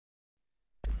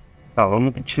Tá,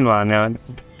 vamos continuar, né?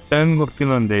 Tango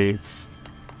finlandês.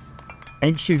 A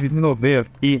gente desenvolveu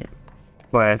aqui.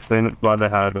 Ué, tô indo pro lado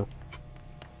errado.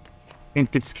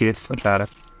 Sempre esqueço, cara.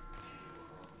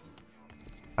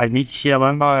 A gente ia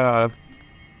lá na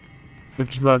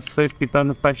utilização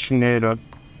escritando faxineiro.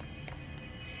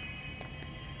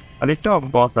 Ali tem uma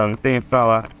porta, não tem? Pra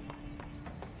lá.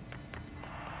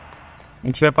 A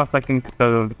gente vai passar aqui no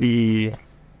computador e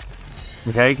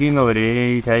já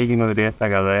ignorei essa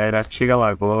galera. Chega lá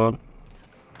agora.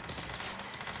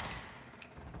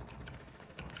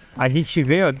 A gente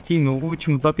veio aqui no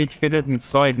último, só que a gente fez as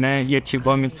missões, né? E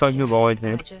ativou a missão de loja.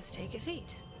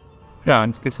 Não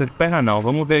esqueça de perna não.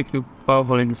 Vamos ver aqui qual é o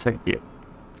rolê disso aqui.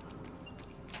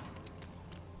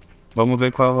 Vamos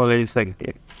ver qual é o rolê disso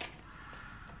aqui.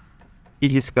 E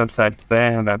descansar de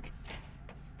perna.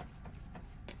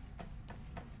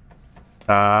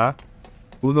 Tá.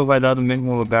 Tudo vai dar no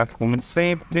mesmo lugar como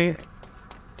sempre.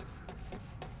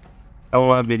 É um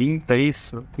labirinto, é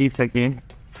isso? Isso aqui.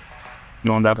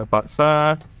 Não dá pra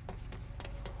passar.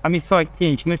 A missão aqui, a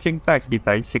gente não tinha que estar aqui,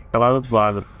 tá? A gente tinha que estar lá do outro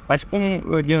lado. Mas como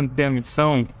eu adiantei a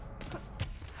missão,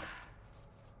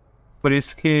 por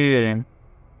isso que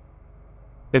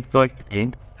eu tô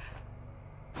aqui.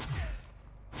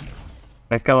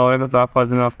 Naquela hora eu tava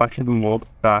fazendo a parte do morro,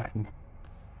 tá?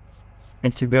 A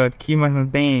gente veio aqui, mas não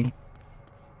tem...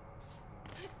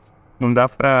 Não dá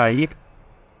pra ir.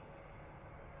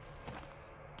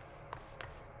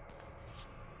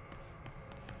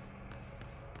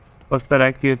 Ou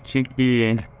será que eu tinha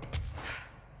que...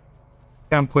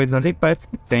 Tem uma coisa ali? Parece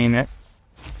que tem, né?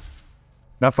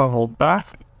 Dá pra voltar?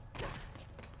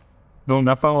 Não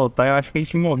dá pra voltar, eu acho que a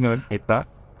gente morreu aqui, tá?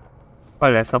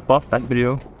 Olha, essa porta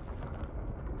abriu.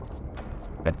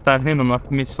 Tá vendo? Nossa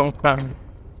missão tá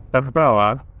pra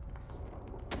lá.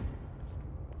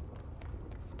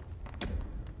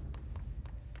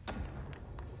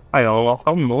 Aí, ó, um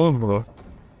local novo.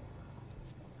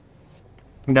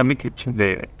 Ainda bem que eu te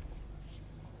veio.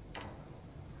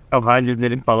 É o rádio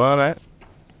dele falando, né?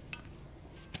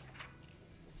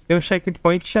 Tem um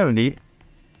checkpoint ali.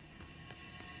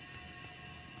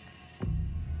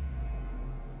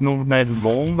 No, nas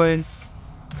bombas.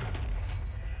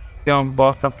 Tem uma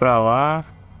porta pra lá.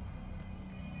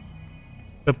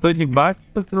 Eu tô debaixo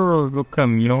do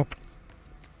caminhão.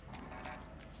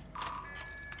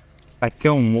 Aqui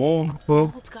é um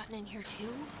morro.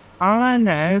 Ah,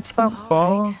 né? Essa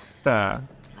porta.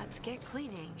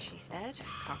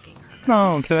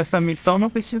 Não, que essa missão não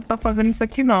precisa estar fazendo isso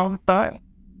aqui não, tá?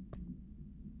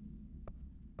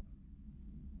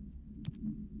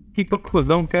 Que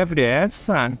conclusão quebre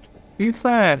essa? Isso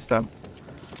é essa?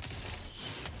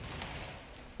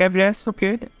 Quebre essa o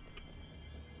quê?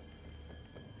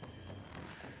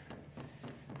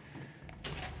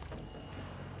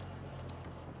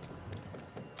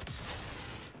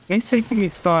 Nem sei que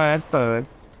missão é essa, velho.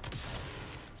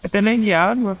 É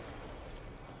teleguiado.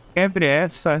 Quebre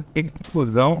essa. Que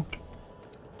conclusão.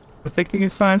 Não sei que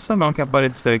missão é essa não que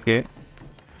apareceu aqui.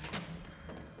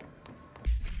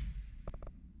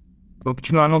 Vou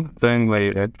continuar no tango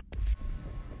aí, velho.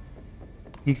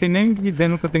 Não tem nem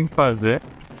dizendo o que eu tenho que fazer.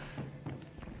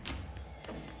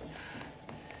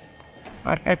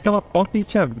 É aquela porta que a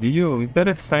gente abriu.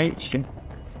 Interessante.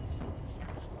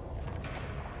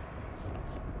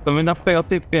 Também dá pra pegar o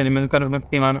TP ali, mas o cara vai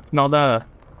queimar no final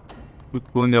do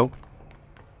túnel.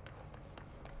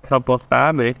 Essa porta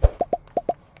abre.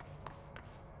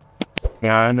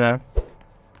 Nada.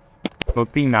 Não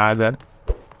tem nada.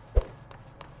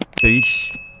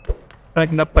 Ixi. Será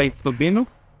que dá pra ir subindo?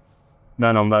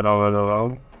 Dá não, dá não, dá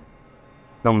não.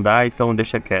 Não dá, então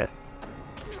deixa quieto.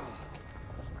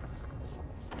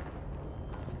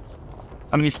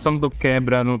 A missão do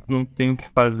quebra não tem o que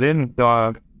fazer,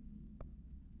 então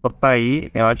só tá aí.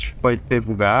 Eu acho que pode ter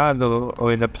bugado ou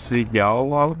ainda precisa de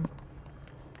algo.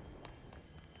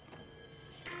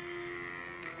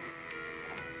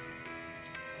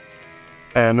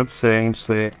 É, não sei, não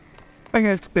sei. Vou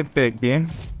pegar esse TP aqui.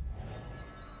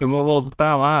 Eu vou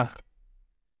voltar lá.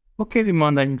 Por que ele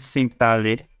manda a gente sentar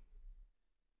ali?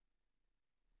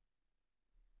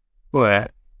 Ué.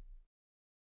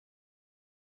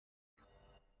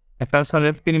 Eu quero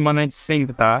saber porque ele manda a gente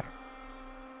sentar.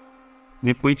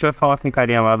 Depois a gente vai falar com o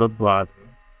carinha lá do outro lado.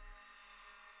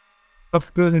 Só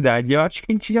por curiosidade, eu acho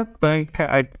que a gente já tanca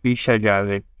as fichas já,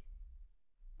 velho.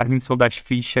 A missão das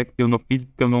fichas que eu não fiz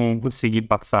porque eu não consegui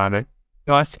passar, né?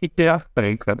 Eu acho que já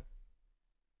tanca.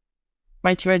 Mas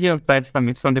a gente vai adiantar essa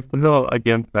missão, depois eu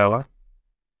adianto ela.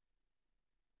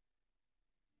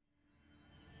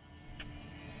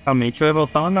 Realmente vai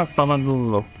voltar lá na sala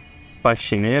do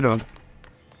faxineiro.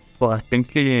 Pô, tem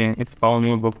que spawn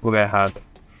no lugar errado.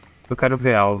 Eu quero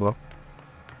ver algo.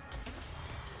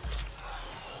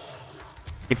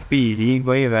 Que perigo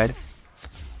aí, velho.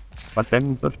 Vou até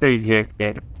me proteger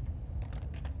aqui.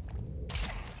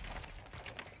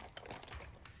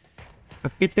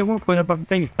 Aqui tem alguma coisa pra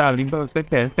tentar ali pra você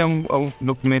ter. Tem um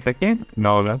documento aqui?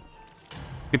 Não, né?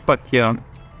 Tipo aqui, ó.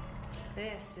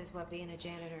 This is what being a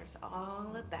janitor is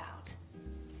all about.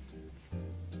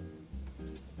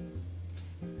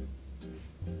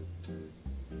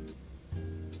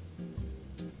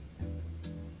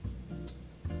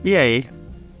 E aí?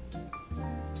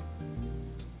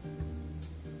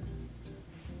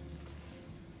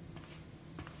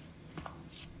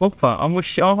 Opa, a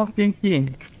mochila tem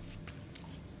aqui.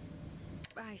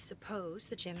 I suppose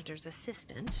the janitor's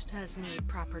assistant does need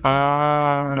proper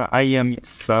Ah, aí a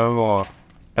missão, ó.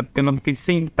 É porque eu não fiquei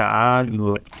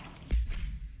sentado.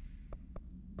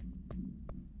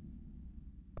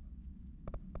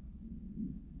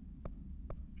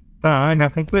 Ah, já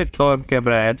completou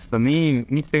quebrar essa. Nem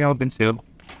sei o que aconteceu.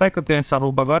 Será que eu tenho essa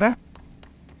roupa agora?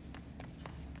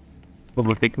 Pô,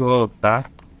 vou ter que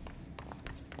voltar.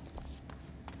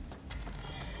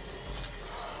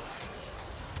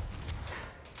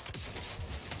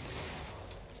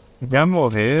 Já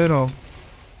morreram.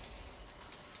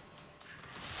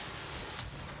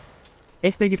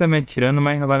 Esse aqui tá me atirando,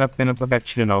 mas não vale a pena trocar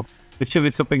tiro não. Deixa eu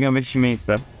ver se eu peguei uma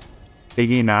vestimenta.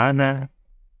 Peguei nada.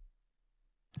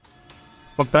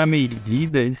 Comprar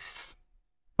medidas.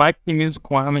 Vai que mesmo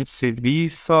com arma de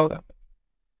serviço.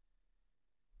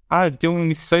 Ah, tem uma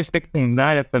missão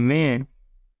secundária também.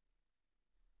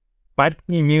 Vai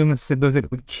que mesmo no setor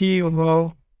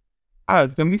executivo. Ah,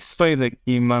 tem missões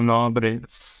aqui,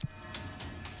 manobras.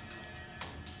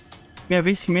 Minha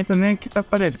vestimenta nem aqui tá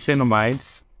aparecendo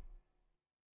mais.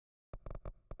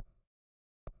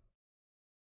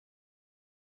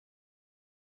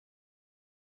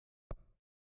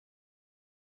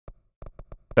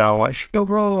 Então, acho que eu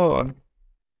vou...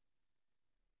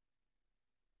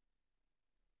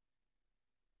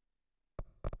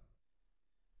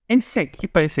 Esse aqui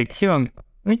para esse aqui, ó.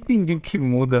 Não entendi o que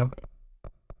muda.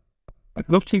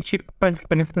 Não senti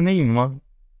diferença nenhuma.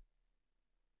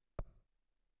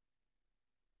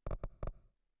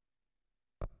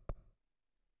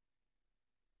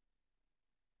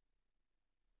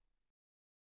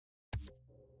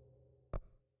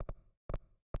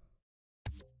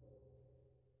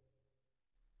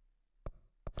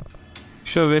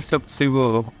 Deixa eu ver se eu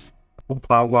consigo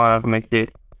upar alguma arma aqui.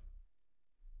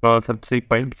 Nossa, eu precisei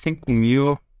 45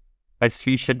 mil. As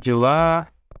fichas de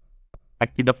lá.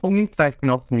 Aqui dá pra aumentar aqui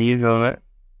no nosso nível, né?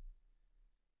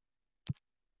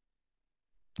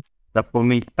 Dá pra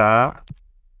aumentar.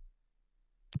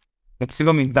 Não consigo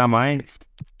aumentar mais.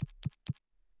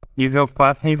 Nível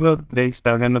 4, nível 3,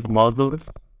 tá vendo os módulos?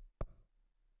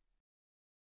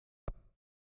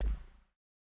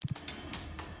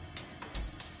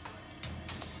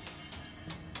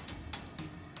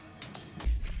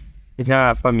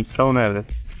 Já pra missão, né, velho?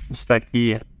 Isso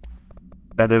daqui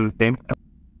tá dando tempo.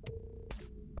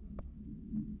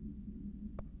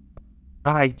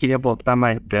 Ai, queria botar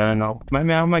mais dano. Mas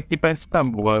minha arma aqui parece que tá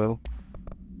boa.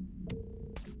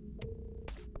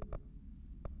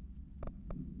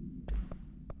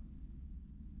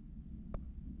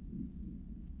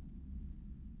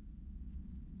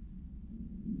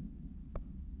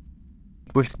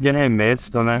 Custo de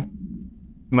arremesso, né?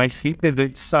 Mais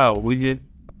 32 de saúde.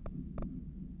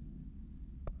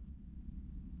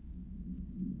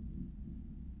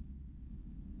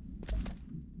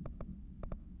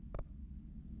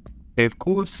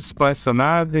 Recursos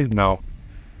colecionáveis, não.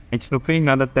 A gente não fez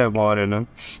nada até agora, né?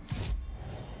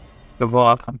 Eu vou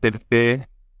lá com o TP.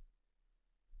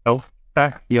 Então, tá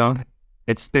aqui, ó.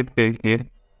 Esse TP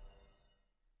aqui.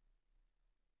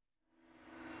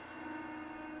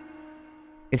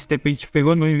 Esse TP a gente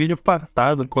pegou no vídeo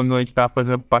passado, quando a gente tava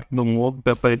fazendo parte do movo,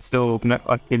 apareceu, né,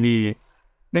 aquele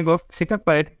negócio que sempre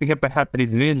aparece, tem que apertar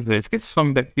 3 vezes, velho. Esqueci o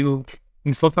nome daquilo.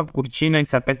 Como se fosse uma cortina, e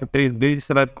você aperta 3 vezes e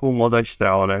você vai pro modo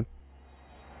astral, né?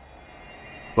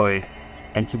 Foi.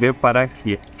 A gente veio parar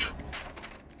aqui.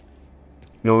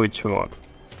 No último.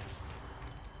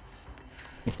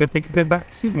 Eu tenho que pegar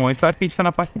esse monte. Eu acho que a gente tá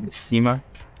na parte de cima.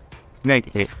 Vem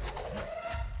aqui.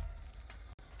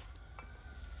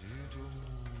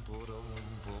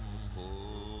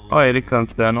 Olha ele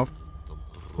cantando.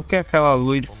 O que é aquela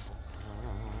luz?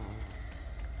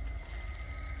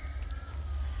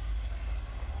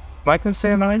 Vai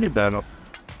cancelar ele dando.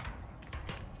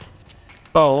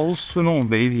 Só ouço não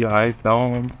vejo já,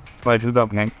 então vai ajudar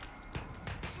bem.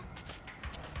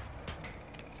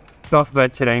 Nossa, vai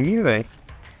atirar em mim, velho?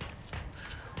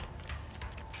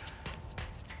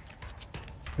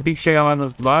 Tem que chegar lá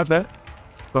no lado, né?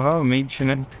 Provavelmente,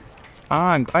 né?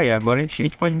 Ah, aí, agora a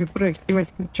gente pode vir por aqui, mas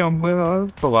tinha um coisa lá do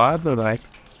outro lado, né?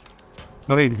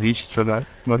 Não existe, né?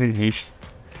 Não existe.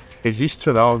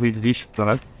 Registro não existe,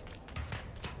 né?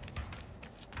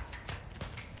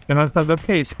 Eu não sabia o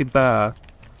que é isso que tá...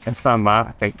 Essa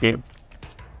marca aqui.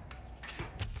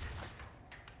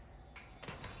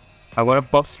 Agora eu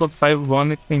posso sair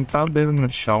voando e tentar o dedo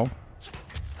no chão.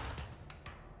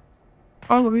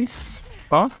 Ó, Luiz.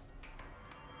 Ó.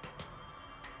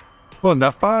 Pô,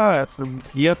 dá pra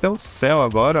ir até o céu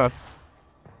agora, ó.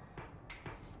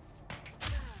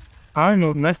 Ai,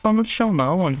 não é só no chão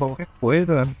não, mano. Qualquer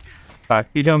coisa. Tá,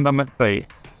 aqui já não dá mais pra ir.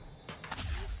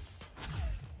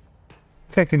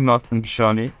 O que é que nós no chão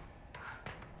ali?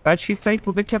 Acho que isso aí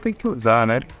tudo que tem que usar,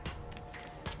 né?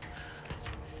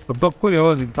 Eu tô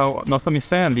curioso, então. Nossa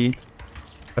missão é ali.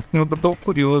 Assim, eu tô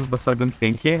curioso pra saber onde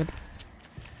tem que ir.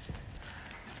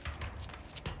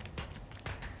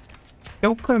 Tem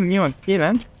um caminho aqui,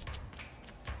 né?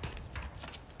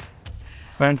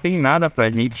 Mas não tem nada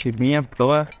pra gente vir à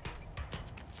toa.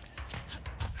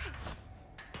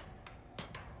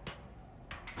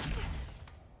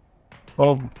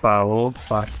 Opa,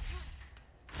 opa.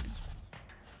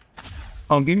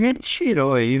 Alguém me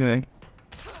atirou aí, velho.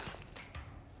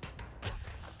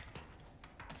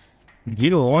 De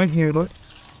longe,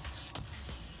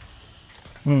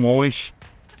 um monge.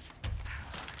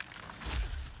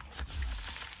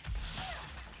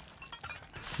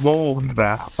 Boa,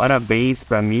 parabéns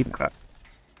pra mim, cara.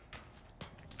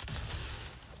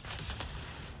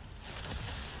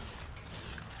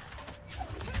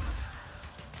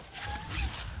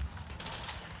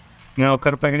 Não, eu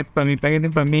quero pegar ele pra mim, pega ele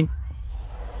pra mim.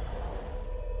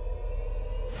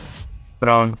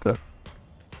 Pronto.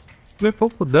 Não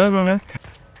pouco dano, né?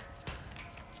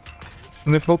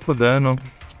 Não pouco dano.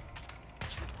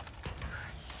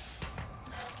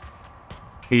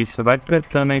 Isso, vai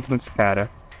tretando aí com os caras.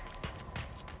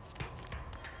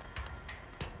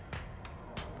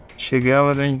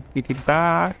 Chegamos em que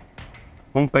tá.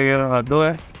 Vamos pegar o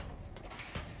elevador.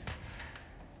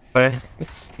 Parece que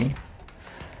sim.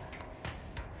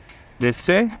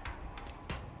 Descer.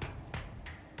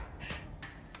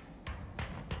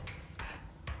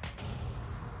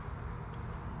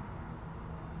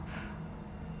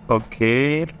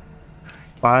 Ok.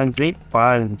 Quase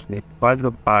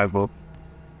eu pago.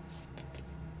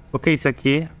 O que é isso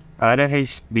aqui? Área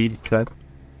restrita.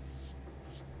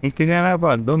 Não tem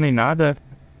elevador nem nada.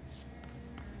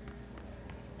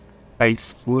 Tá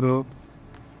escuro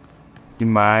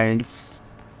demais.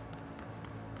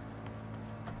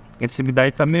 A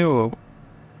visibilidade tá meio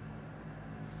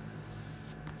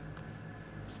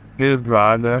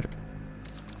zoada.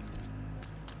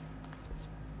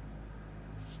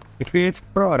 Eu queria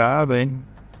explorar, velho.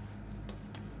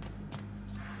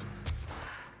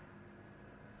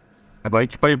 Agora a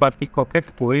gente pode bater em qualquer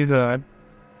coisa, né?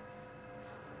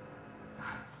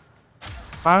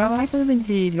 Ai,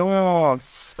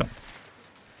 nossa. Deixa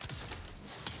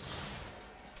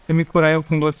eu me curar eu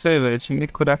com você, velho. Deixa eu me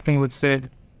curar com você.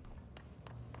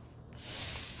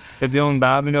 Eu dei um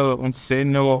W, um C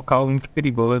no local muito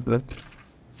perigoso.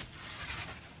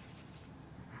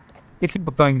 Esse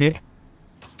botão aqui.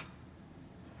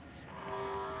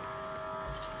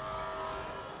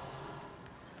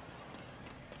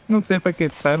 Não sei pra que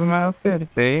serve, mas eu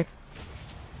apertei.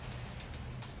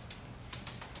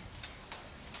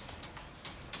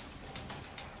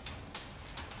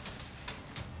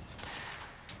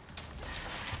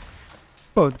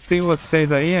 Pô, tem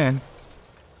vocês aí, é?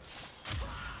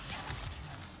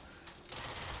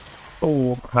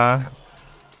 Porra.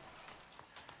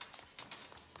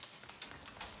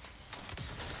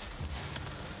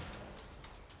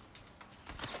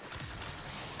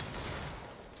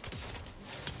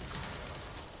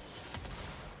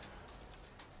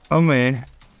 Vamos ver.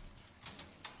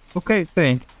 O que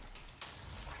tem?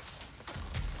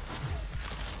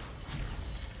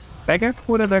 Pega a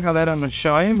cura da galera no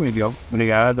chão aí, Miguel.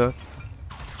 Obrigado.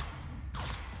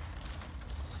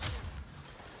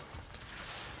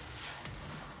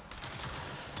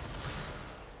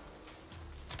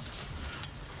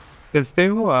 Testei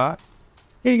voar.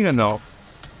 E não.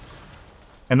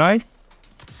 É nóis?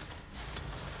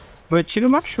 O tiro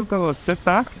machuca você,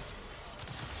 tá?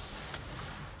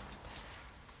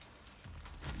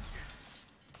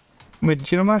 O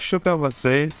tiro machuca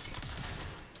vocês.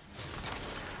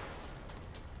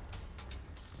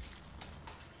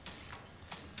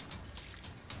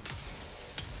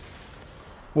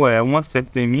 Ué, um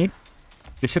acerto em mim.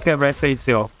 Deixa eu quebrar essa aí,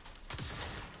 ó.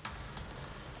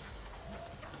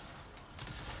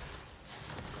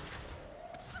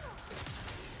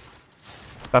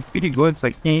 Tá perigoso isso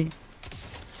aqui, hein?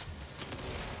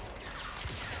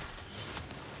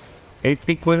 Ele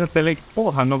tem coisa pela aí.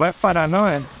 Porra, não vai parar não,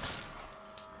 é?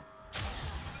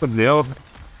 Fudeu.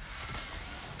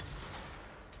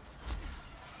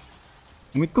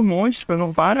 Muito monstro,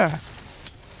 não para.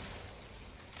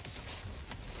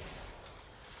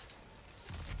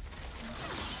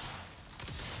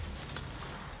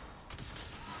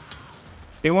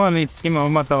 Tem um ali em cima, vou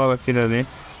matar logo aquele ali.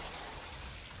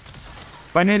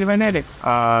 Vai nele, vai nele.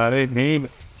 Ah, errei.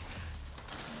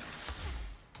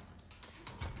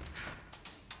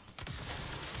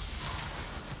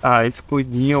 Ah,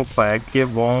 escudinho, pai, aqui é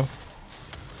bom.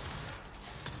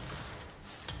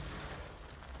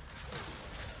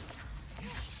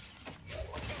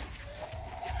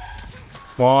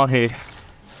 Morre.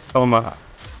 Toma.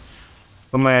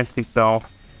 Toma essa então.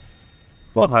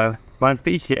 Porra,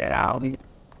 matei geral.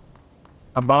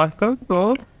 A bala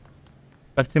cantou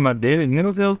pra cima dele, nem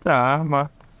usei outra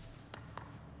arma.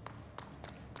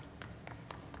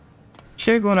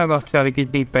 Chegou um negócio ali que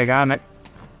tem que pegar, né?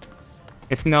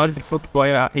 Esse na hora de futebol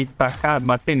e tacar,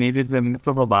 bater neles é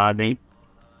muito roubado, hein?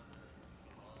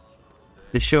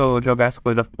 Deixa eu jogar as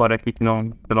coisas fora aqui que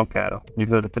eu não quero.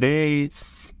 Nível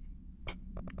 3.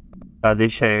 Tá,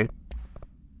 deixa aí.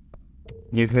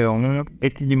 Nível 1.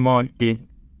 Esse limão aqui.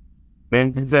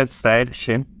 Menos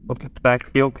 17. Vou botar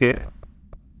aqui o quê?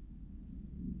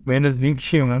 Menos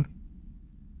 21.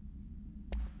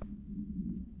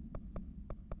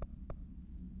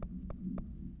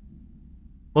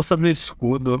 Força do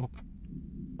escudo.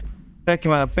 Será que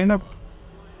vale a pena?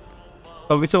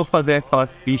 Talvez se eu fazer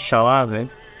aquelas fichas lá,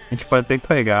 velho. A gente pode ter que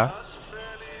pegar.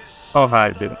 Ó o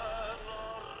Rider.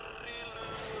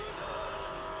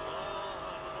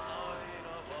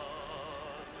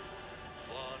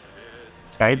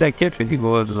 Cair daqui é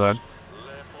perigoso, velho.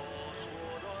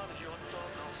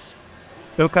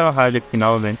 Eu quero o Rider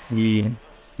final, velho. E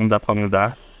não dá pra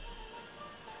mudar.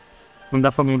 Não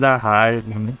dá pra mudar a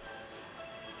Rider, né?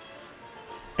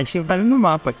 A gente tá ali no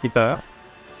mapa aqui, tá?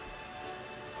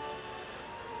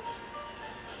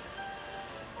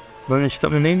 Não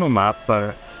estamos nem no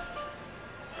mapa.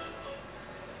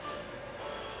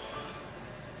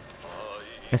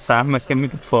 Essa arma aqui é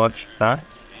muito forte, tá?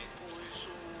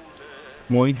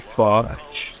 Muito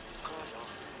forte.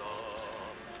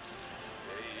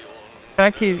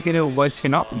 Será que ele é o boss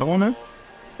final? Não, né?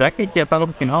 Será que ele já tá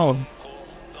no final?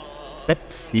 É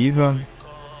possível.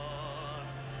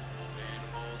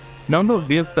 Não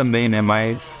duvido também, né?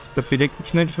 Mas eu queria que a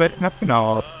gente não estivesse na final,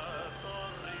 ó.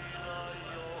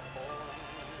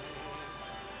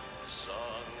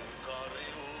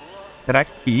 Será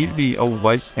que ele é o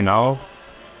voz final?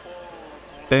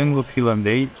 Tango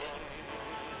finlandês?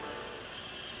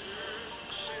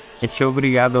 A gente é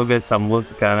obrigado a ouvir essa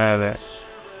música, né, velho?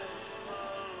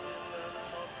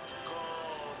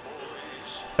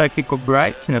 Será que ficou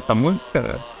bright nessa música,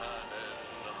 velho?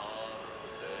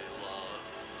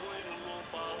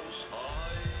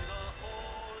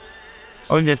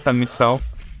 Onde é essa missão?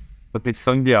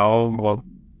 Proteção de alvo.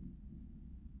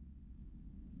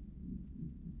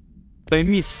 Tô em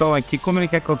missão aqui, como ele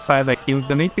quer que eu saia daqui? Não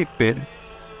tem nem PP.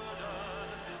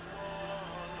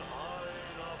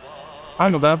 Ah,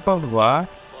 não dá pra voar.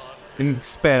 Tem que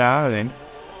esperar, velho.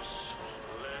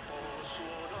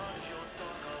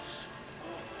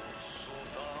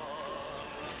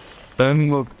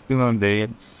 Tango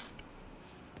finlandês.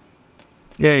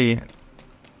 E aí?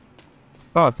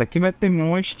 Nossa, aqui vai ter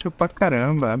monstro pra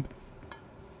caramba.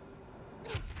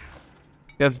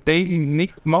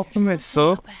 Nem mal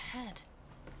começou.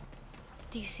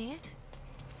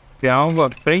 Tem algo à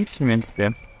frente, meu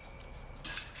Deus.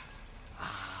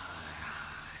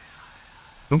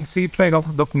 Não consegui pegar o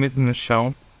documento no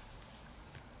chão.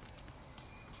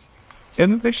 Eu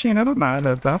não tô enxergando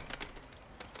nada, tá?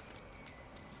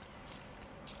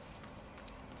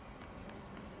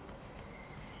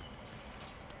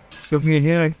 O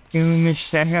guerreiro aqui não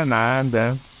enxerga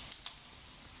nada.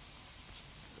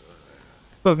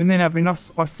 Tô vendo ele abrir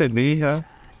nossa cerveja.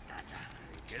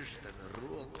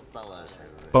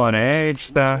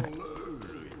 Floresta.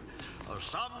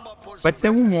 Vai ter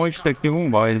um monstro aqui, um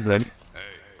boss, velho.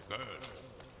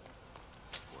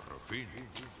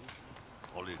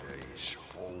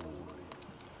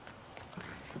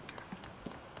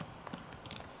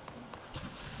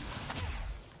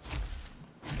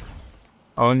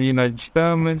 Onde nós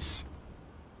estamos?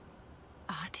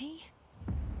 Ahti?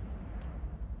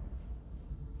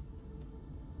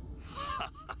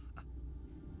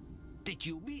 Did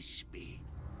you miss me?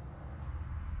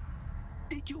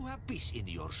 Did you have peace in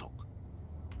your song?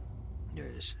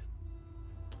 Yes.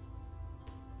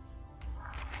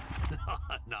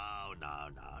 No.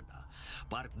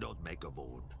 Bark don't make a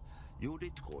wound. You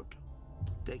did good.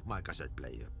 Take my cassette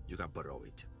player. You can borrow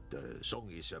it. The song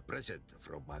is a present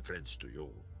from my friends to you.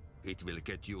 It will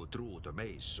get you through the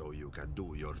maze so you can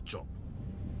do your job.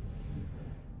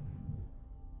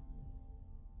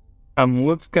 A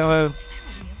música, ela... Did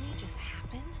that really just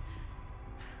happen?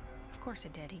 Of course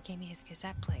it did. He gave me his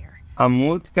cassette player. A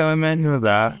música vai me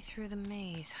ajudar Me through the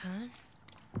maze, huh?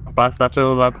 a passar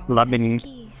pelo Always has the labirinto.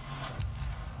 keys.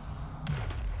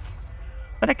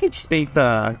 Será que a gente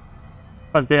tenta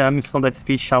fazer a missão das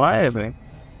fichas lá, velho?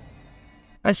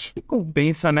 Acho que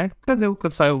compensa, né? Cadê o que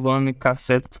eu saio voando e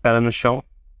cacete os caras no chão?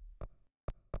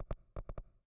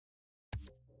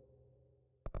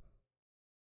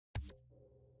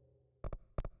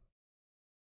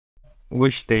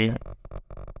 Gostei.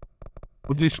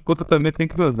 O de escuta também tem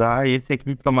que usar. E esse aqui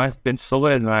fica mais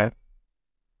pessoa, né?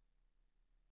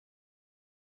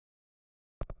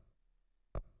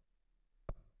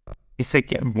 Esse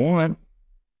aqui é bom, né?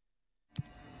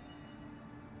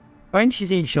 Antes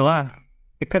de ir lá,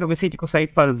 eu quero ver se a gente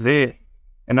consegue fazer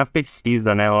na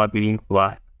pesquisa, né? O labirinto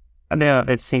lá. Cadê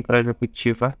a central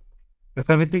executiva? Eu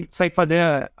quero ver se a gente consegue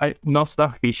fazer o nosso da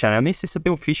ficha, né? Eu nem sei se eu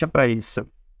tenho ficha pra isso.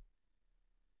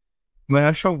 Mas eu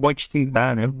acho que eu vou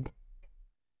tentar, né?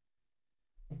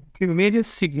 Primeiro e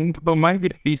segundo foi o mais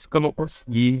difícil que eu não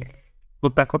consegui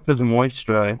lutar contra os monstros,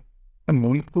 velho. É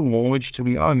muito monstro,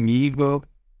 meu amigo.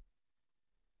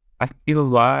 Aquilo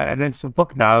lá era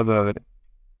insuportável, velho.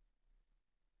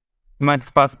 Mais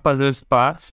fácil fazer o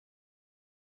espaço.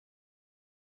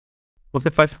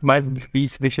 Você faz o mais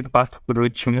difícil, deixa o espaço por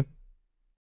último.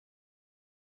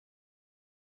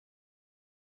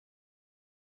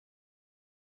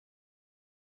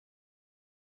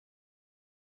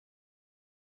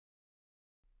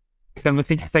 Então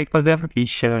você consegue fazer a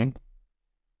ficha, né?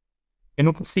 Eu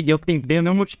não consegui, eu tentei, eu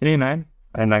não mostrei, né?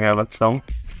 Aí na gravação.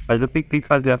 Mas eu tentei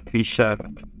fazer a ficha.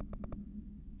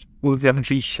 Use a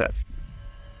ficha.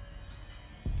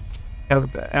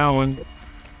 É aonde?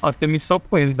 Ó, tem missão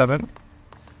com ele, tá vendo?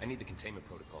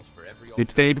 Ele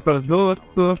tem ido para os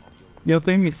outros. E eu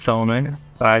tenho missão, né?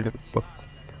 Tá, pô.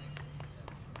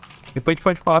 Depois a gente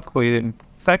pode falar com ele.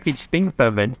 Será que a gente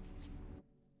tenta, velho?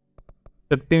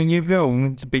 Eu tenho nível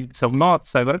 1 de expedição.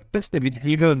 Nossa, agora que eu percebi.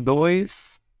 Nível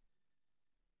 2.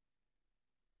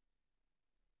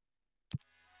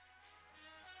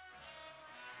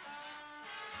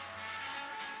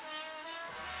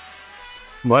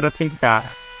 Bora tentar.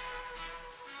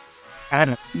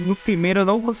 Cara, no primeiro eu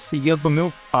não consegui, eu tomei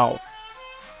um pau.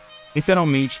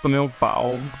 Literalmente tomei um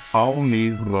pau. Pau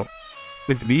mesmo.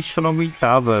 Os bichos não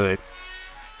aguentava, velho.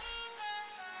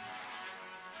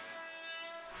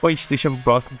 Pois deixa pro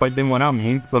próximo, pode demorar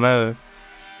muito, né?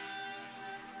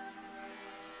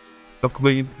 Tô com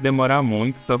medo de demorar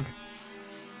muito.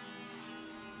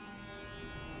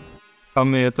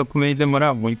 Calma aí, eu tô com medo de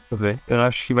demorar muito, velho. Eu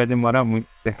acho que vai demorar muito,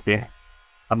 porque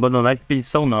abandonar a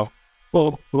expedição não.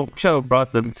 Pô, vou puxar o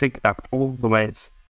próximo, não sei que tá fogo, mas